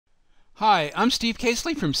Hi, I'm Steve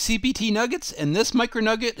Caseley from CBT Nuggets, and this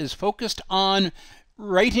MicroNugget is focused on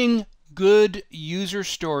writing good user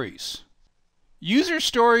stories. User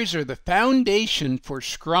stories are the foundation for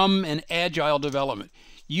Scrum and Agile development.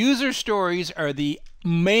 User stories are the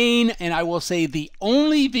main, and I will say the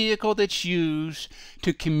only vehicle that's used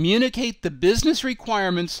to communicate the business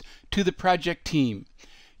requirements to the project team.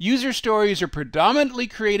 User stories are predominantly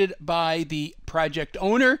created by the project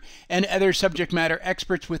owner and other subject matter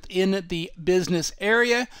experts within the business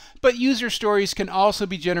area, but user stories can also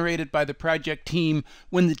be generated by the project team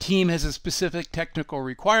when the team has a specific technical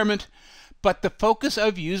requirement. But the focus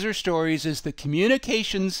of user stories is the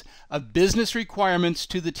communications of business requirements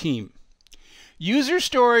to the team. User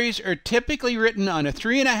stories are typically written on a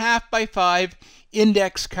 3.5 by 5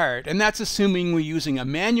 index card, and that's assuming we're using a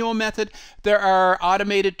manual method. There are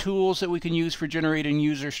automated tools that we can use for generating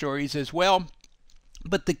user stories as well.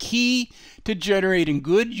 But the key to generating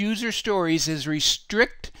good user stories is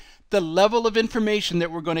restrict the level of information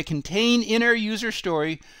that we're going to contain in our user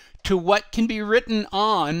story to what can be written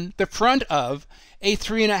on the front of a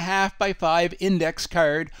 3.5 by 5 index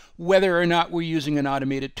card, whether or not we're using an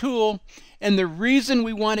automated tool. And the reason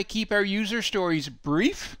we want to keep our user stories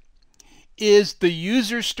brief is the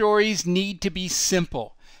user stories need to be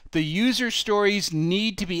simple. The user stories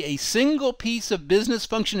need to be a single piece of business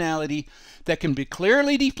functionality that can be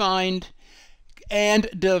clearly defined and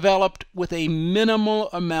developed with a minimal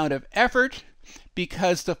amount of effort,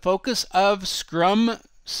 because the focus of Scrum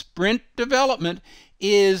sprint development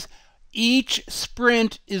is each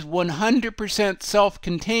sprint is 100%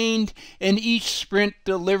 self-contained, and each sprint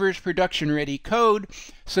delivers production-ready code.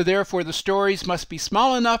 So therefore, the stories must be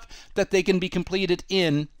small enough that they can be completed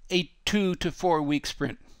in a 2 to 4 week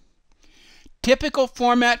sprint. Typical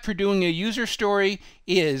format for doing a user story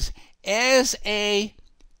is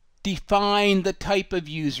define the type of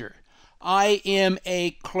user. I am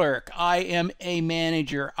a clerk. I am a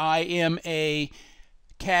manager. I am a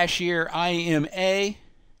cashier. I am a...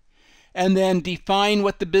 And then define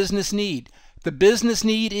what the business need. The business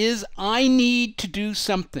need is I need to do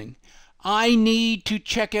something. I need to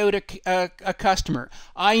check out a customer.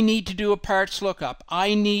 I need to do a parts lookup.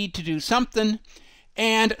 I need to do something,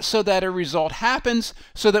 and so that a result happens,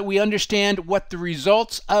 so that we understand what the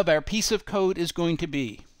results of our piece of code is going to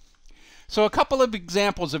be. So a couple of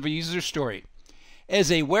examples of a user story.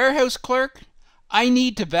 As a warehouse clerk, I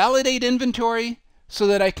need to validate inventory so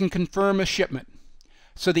that I can confirm a shipment.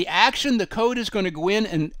 So the action, the code is going to go in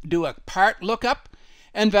and do a part lookup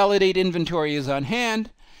and validate inventory is on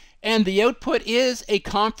hand, and the output is a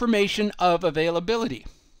confirmation of availability.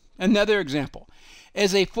 Another example,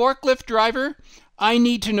 as a forklift driver, I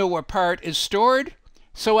need to know where part is stored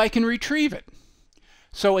so I can retrieve it.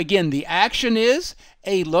 So again, the action is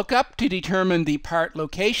a lookup to determine the part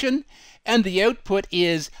location, and the output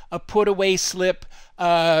is a put away slip,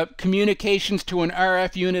 communications to an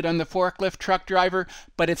RF unit on the forklift truck driver,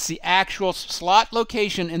 but it's the actual slot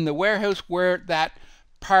location in the warehouse where that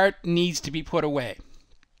part needs to be put away.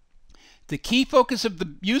 The key focus of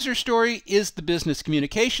the user story is the business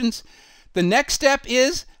communications. The next step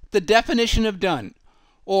is the definition of done,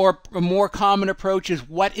 or a more common approach is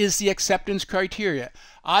what is the acceptance criteria.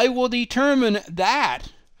 I will determine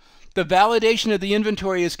that the validation of the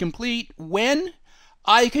inventory is complete when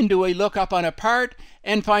I can do a lookup on a part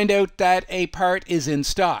and find out that a part is in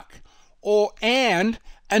stock. And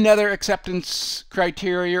another acceptance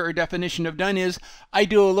criteria or definition of done is I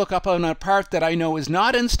do a lookup on a part that I know is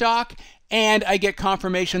not in stock, and I get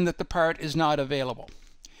confirmation that the part is not available.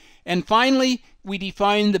 And finally, we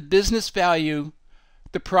define the business value,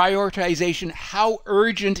 the prioritization. How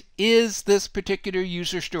urgent is this particular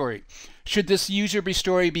user story? Should this user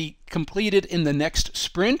story be completed in the next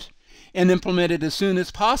sprint and implemented as soon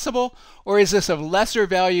as possible, or is this of lesser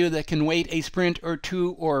value that can wait a sprint or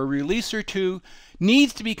two or a release or two,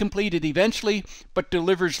 needs to be completed eventually, but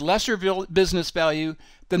delivers lesser business value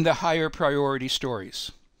than the higher priority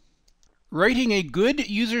stories? Writing a good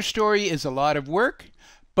user story is a lot of work,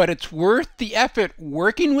 but it's worth the effort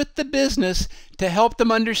working with the business to help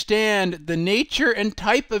them understand the nature and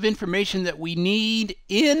type of information that we need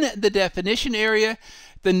in the definition area,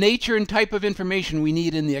 the nature and type of information we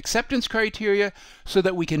need in the acceptance criteria, so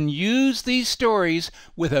that we can use these stories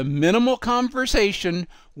with a minimal conversation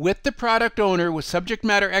with the product owner, with subject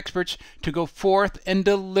matter experts, to go forth and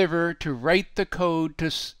deliver, to write the code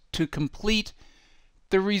to complete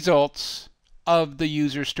the results of the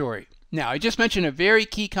user story. Now, I just mentioned a very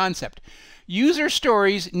key concept. User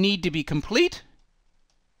stories need to be complete,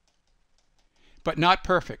 but not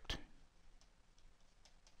perfect.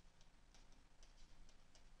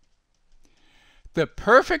 The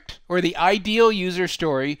perfect or the ideal user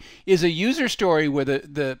story is a user story where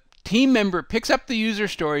the team member picks up the user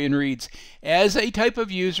story and reads, as a type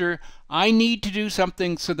of user, I need to do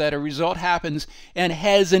something so that a result happens, and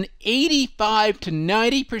has an 85 to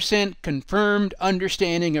 90% confirmed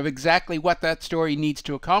understanding of exactly what that story needs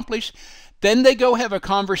to accomplish. Then they go have a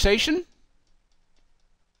conversation.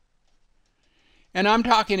 And I'm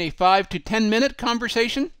talking a 5 to 10 minute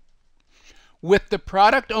conversation with the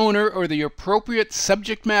product owner or the appropriate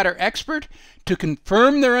subject matter expert to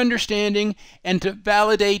confirm their understanding and to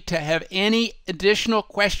validate, to have any additional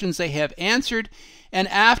questions they have answered. And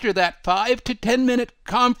after that 5 to 10 minute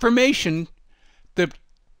confirmation, the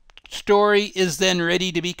story is then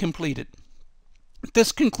ready to be completed.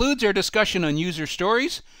 This concludes our discussion on user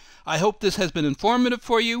stories. I hope this has been informative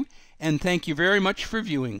for you, and thank you very much for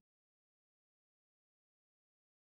viewing.